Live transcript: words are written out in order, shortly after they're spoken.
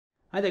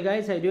Hi there,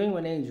 guys. How you doing? My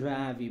name is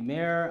Ravi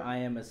Mayar. I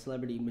am a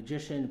celebrity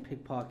magician,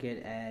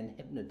 pickpocket, and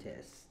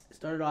hypnotist.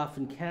 Started off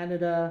in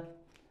Canada.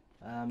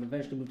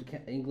 Eventually moved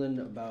to England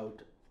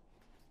about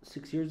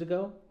 6 years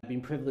ago. I've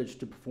been privileged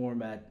to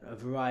perform at a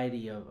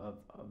variety of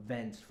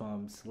events,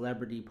 from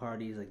celebrity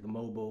parties like the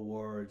MOBO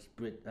Awards,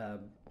 Brit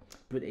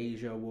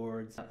Asia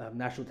Awards,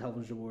 National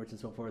Television Awards, and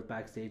so forth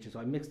backstage. So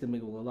I mixed and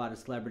mingled with a lot of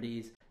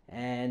celebrities.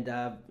 And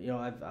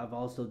I've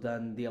also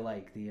done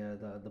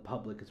the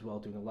public as well,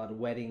 doing a lot of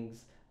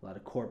weddings, a lot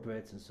of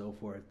corporates, and so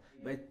forth.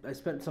 I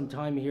spent some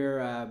time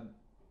here,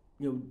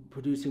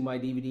 producing my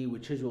DVD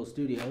with Chiswell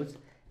Studios,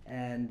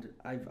 and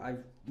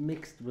I've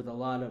mixed with a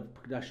lot of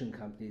production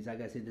companies. I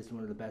gotta say, this is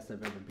one of the best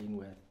I've ever been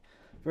with.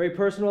 Very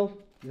personal.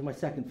 This is my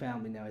second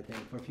family now, I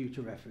think, for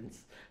future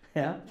reference.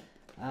 Yeah.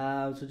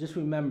 So just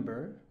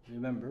remember,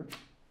 Chiswell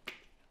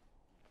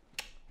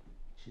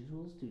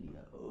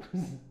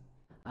Studios.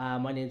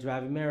 My name is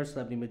Ravi Mayar,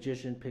 celebrity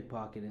magician,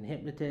 pickpocket, and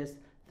hypnotist.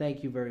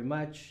 Thank you very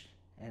much,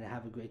 and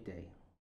have a great day.